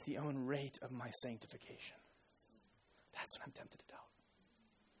at the own rate of my sanctification. That's when I'm tempted to doubt.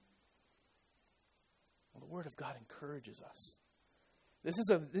 Well, the Word of God encourages us. This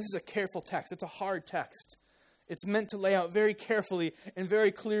is a careful text. It's a hard text. It's meant to lay out very carefully and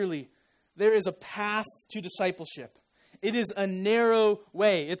very clearly. There is a path to discipleship. It is a narrow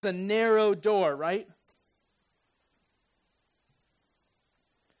way. It's a narrow door, right?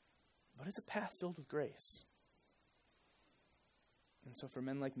 But it's a path filled with grace. And so for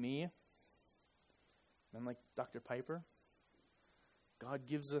men like me, men like Dr. Piper, God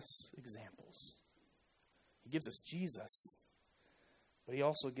gives us examples. He gives us Jesus, but he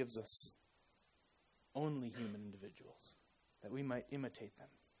also gives us only human individuals, that we might imitate them.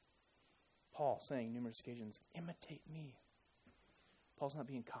 Paul saying numerous occasions, imitate me. Paul's not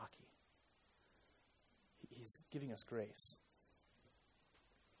being cocky. He's giving us grace.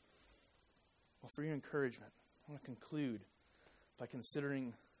 Well, for your encouragement, I want to conclude by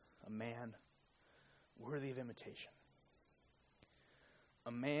considering a man worthy of imitation.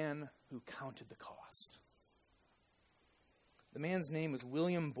 A man who counted the cost. The man's name was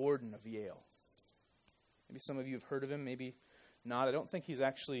William Borden of Yale. Maybe some of you have heard of him, maybe not. I don't think he's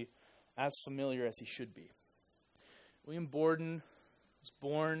actually as familiar as he should be. William Borden was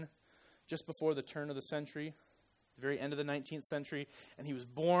born just before the turn of the century, the very end of the 19th century, and he was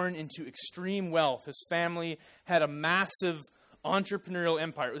born into extreme wealth. His family had a massive entrepreneurial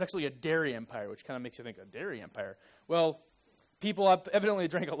empire. It was actually a dairy empire, which kind of makes you think, a dairy empire? Well, people evidently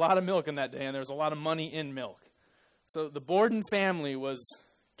drank a lot of milk in that day, and there was a lot of money in milk. So the Borden family was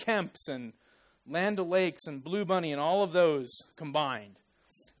Kemps and Land O'Lakes and Blue Bunny and all of those combined.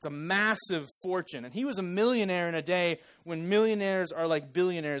 It's a massive fortune. And he was a millionaire in a day when millionaires are like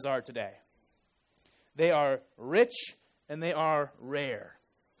billionaires are today. They are rich and they are rare.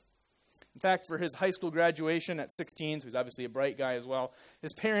 In fact, for his high school graduation at 16, so he's obviously a bright guy as well,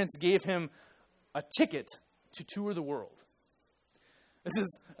 his parents gave him a ticket to tour the world. This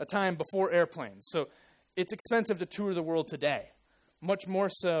is a time before airplanes, so it's expensive to tour the world today, much more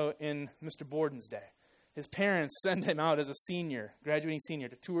so in Mr. Borden's day. His parents sent him out as a senior, graduating senior,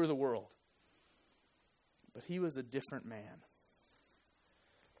 to tour the world. But he was a different man.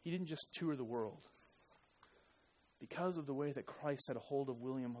 He didn't just tour the world. Because of the way that Christ had a hold of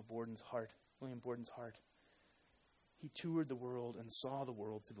William Borden's heart, he toured the world and saw the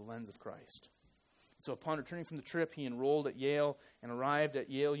world through the lens of Christ. So upon returning from the trip, he enrolled at Yale and arrived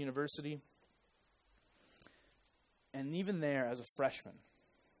at Yale University. And even there, as a freshman,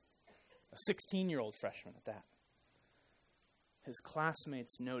 a 16-year-old freshman at that, his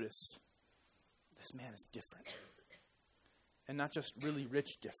classmates noticed this man is different. And not just really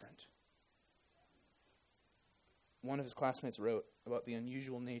rich different. One of his classmates wrote about the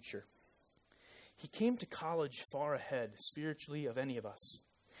unusual nature. He came to college far ahead, spiritually, of any of us.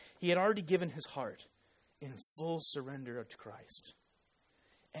 He had already given his heart in full surrender to Christ.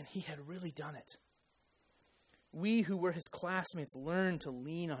 And he had really done it. We who were his classmates learned to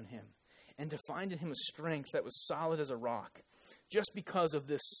lean on him and to find in him a strength that was solid as a rock, just because of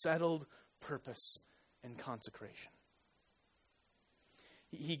this settled purpose and consecration.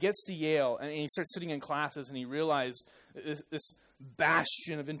 He gets to Yale and he starts sitting in classes and he realized this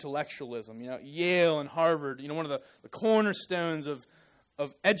bastion of intellectualism. Yale and Harvard, one of the cornerstones of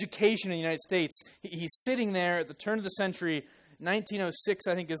education in the United States. He's sitting there at the turn of the century, 1906,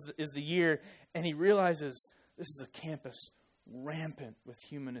 I think, is the year, and he realizes this is a campus rampant with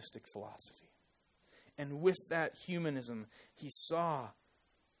humanistic philosophy. And with that humanism, he saw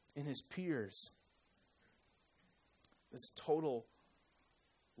in his peers this total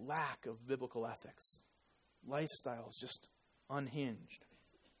lack of biblical ethics. Lifestyles just unhinged.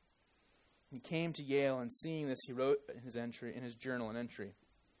 He came to Yale, and seeing this, he wrote in his journal an entry.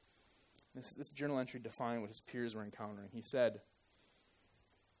 This journal entry defined what his peers were encountering. He said,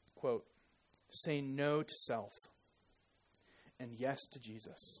 quote, "Say no to self and yes to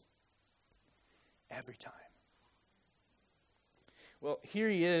Jesus every time." Well, here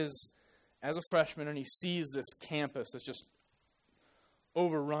he is as a freshman, and he sees this campus that's just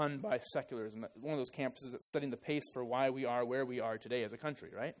overrun by secularism. One of those campuses that's setting the pace for why we are where we are today as a country,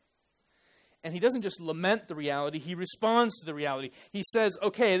 right? And he doesn't just lament the reality, he responds to the reality. He says,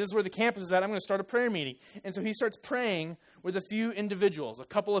 okay, this is where the campus is at, I'm going to start a prayer meeting. And so he starts praying with a few individuals, a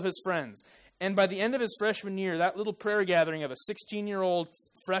couple of his friends. And by the end of his freshman year, that little prayer gathering of a 16-year-old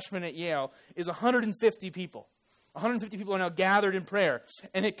freshman at Yale is 150 people. 150 people are now gathered in prayer.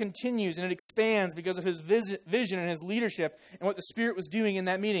 And it continues and it expands because of his vision and his leadership and what the Spirit was doing in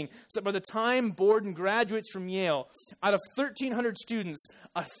that meeting. So that by the time Borden graduates from Yale, out of 1,300 students,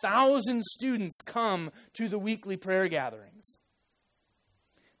 1,000 students come to the weekly prayer gatherings.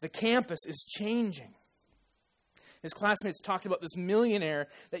 The campus is changing. His classmates talked about this millionaire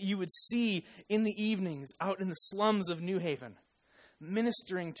that you would see in the evenings out in the slums of New Haven,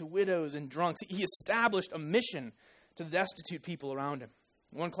 ministering to widows and drunks. He established a mission to the destitute people around him.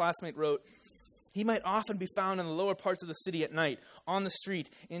 One classmate wrote, "He might often be found in the lower parts of the city at night, on the street,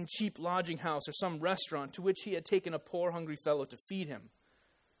 in cheap lodging house or some restaurant to which he had taken a poor hungry fellow to feed him,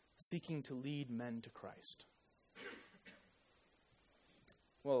 seeking to lead men to Christ."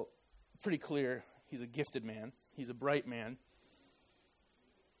 Well, pretty clear he's a gifted man. He's a bright man.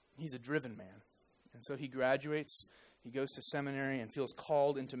 He's a driven man. And so he graduates. He goes to seminary and feels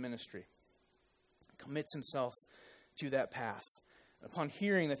called into ministry. He commits himself to that path. Upon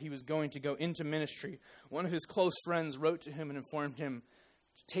hearing that he was going to go into ministry, one of his close friends wrote to him and informed him,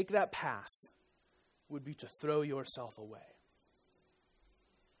 to take that path would be to throw yourself away.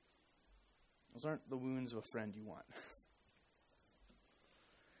 Those aren't the wounds of a friend you want.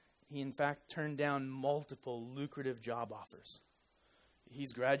 He, in fact, turned down multiple lucrative job offers.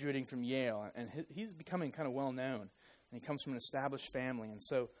 He's graduating from Yale, and he's becoming kind of well-known. And he comes from an established family, and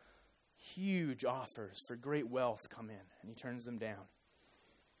so huge offers for great wealth come in, and he turns them down.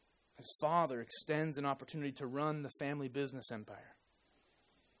 His father extends an opportunity to run the family business empire.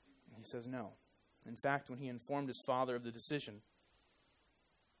 And he says no. In fact, when he informed his father of the decision,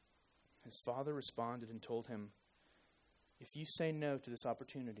 his father responded and told him, "If you say no to this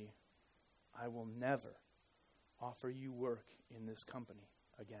opportunity, I will never offer you work in this company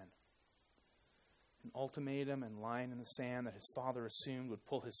again." An ultimatum and line in the sand that his father assumed would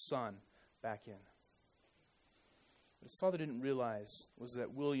pull his son back in. What his father didn't realize was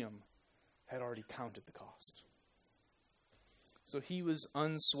that William had already counted the cost. So he was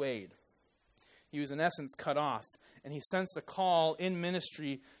unswayed. He was in essence cut off, and he sensed a call in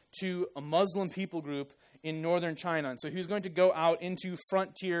ministry to a Muslim people group in northern China. And so he was going to go out into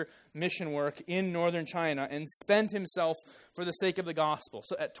frontier mission work in northern China and spend himself for the sake of the gospel.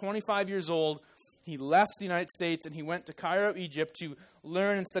 So at 25 years old, he left the United States and he went to Cairo, Egypt to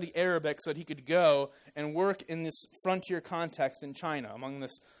learn and study Arabic so that he could go and work in this frontier context in China among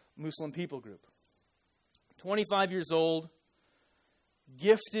this Muslim people group. 25 years old,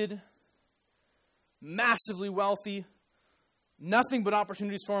 gifted, massively wealthy, nothing but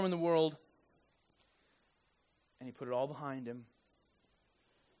opportunities for him in the world. And he put it all behind him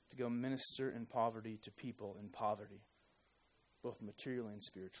to go minister in poverty to people in poverty, both materially and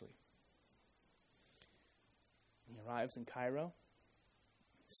spiritually. He arrives in Cairo,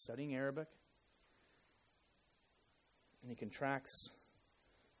 studying Arabic, and he contracts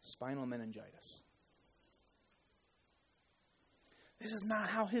spinal meningitis. This is not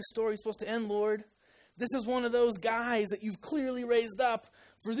how his story is supposed to end, Lord. This is one of those guys that you've clearly raised up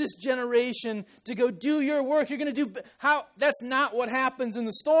for this generation to go do your work. You're going to do how? That's not what happens in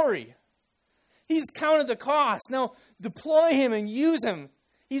the story. He's counted the cost. Now deploy him and use him.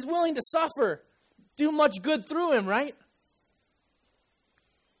 He's willing to suffer. Do much good through him, right?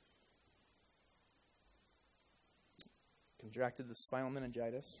 Contracted the spinal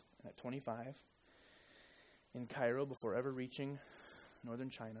meningitis at 25 in Cairo before ever reaching northern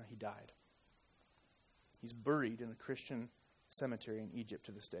China. He died. He's buried in a Christian cemetery in Egypt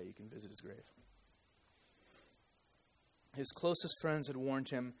to this day. You can visit his grave. His closest friends had warned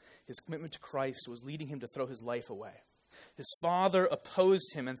him his commitment to Christ was leading him to throw his life away. His father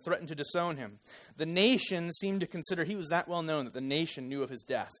opposed him and threatened to disown him. The nation seemed to consider he was that well known that the nation knew of his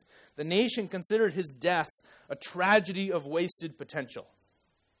death. The nation considered his death a tragedy of wasted potential.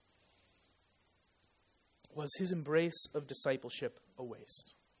 Was his embrace of discipleship a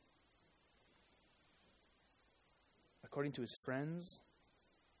waste? According to his friends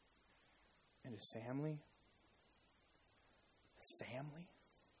and his family,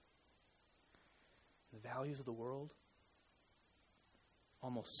 the values of the world,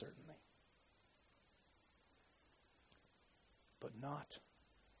 almost certainly. But not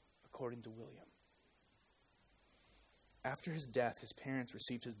according to William. After his death, his parents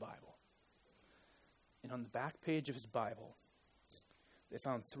received his Bible. And on the back page of his Bible, they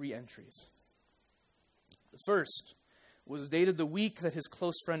found 3 entries. The first was dated the week that his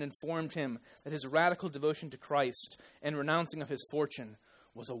close friend informed him that his radical devotion to Christ and renouncing of his fortune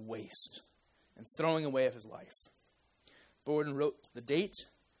was a waste and throwing away of his life. Borden wrote the date,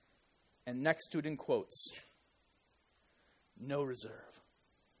 and next to it in quotes, "No reserve."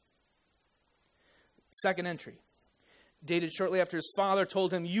 Second entry, dated shortly after his father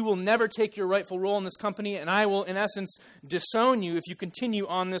told him, "You will never take your rightful role in this company, and I will, in essence, disown you if you continue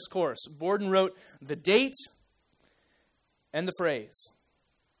on this course." Borden wrote the date and the phrase,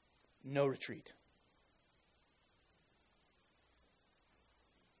 "No retreat."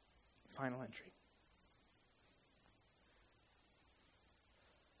 Final entry,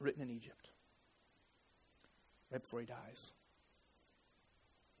 written in Egypt, right before he dies,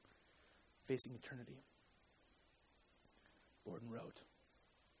 facing eternity. Borden wrote,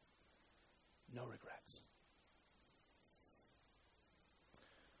 "No regrets."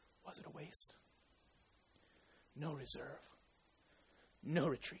 Was it a waste? No reserve. No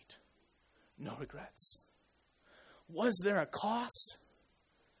retreat. No regrets. Was there a cost?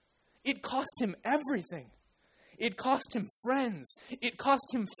 It cost him everything. It cost him friends. It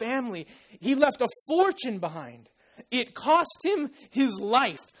cost him family. He left a fortune behind. It cost him his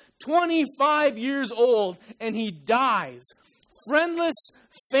life. 25 years old, and he dies. Friendless,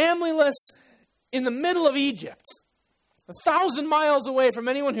 familyless, in the middle of Egypt. 1,000 miles away from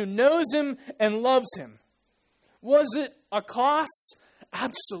anyone who knows him and loves him. Was it a cost?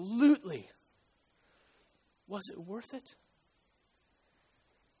 Absolutely. Was it worth it?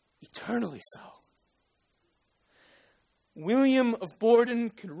 Eternally so. William Borden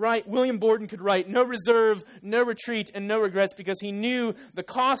could write, "No reserve, no retreat, and no regrets," because he knew the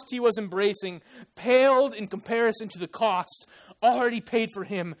cost he was embracing paled in comparison to the cost already paid for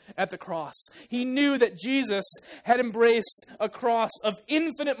him at the cross. He knew that Jesus had embraced a cross of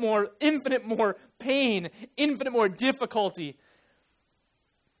infinite more pain, infinite more difficulty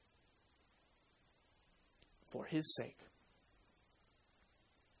for his sake.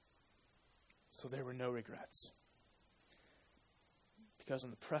 So there were no regrets. Because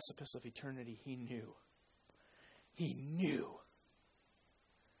on the precipice of eternity, he knew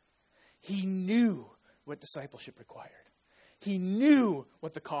what discipleship required. He knew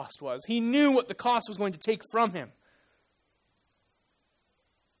what the cost was. He knew what the cost was going to take from him.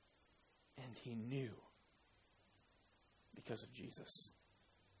 And he knew, because of Jesus,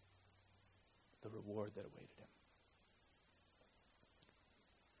 the reward that awaited him.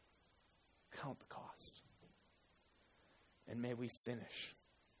 Count the cost. And may we finish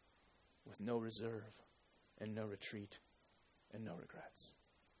with no reserve and no retreat and no regrets.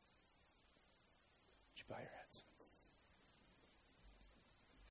 Would you bow your heads?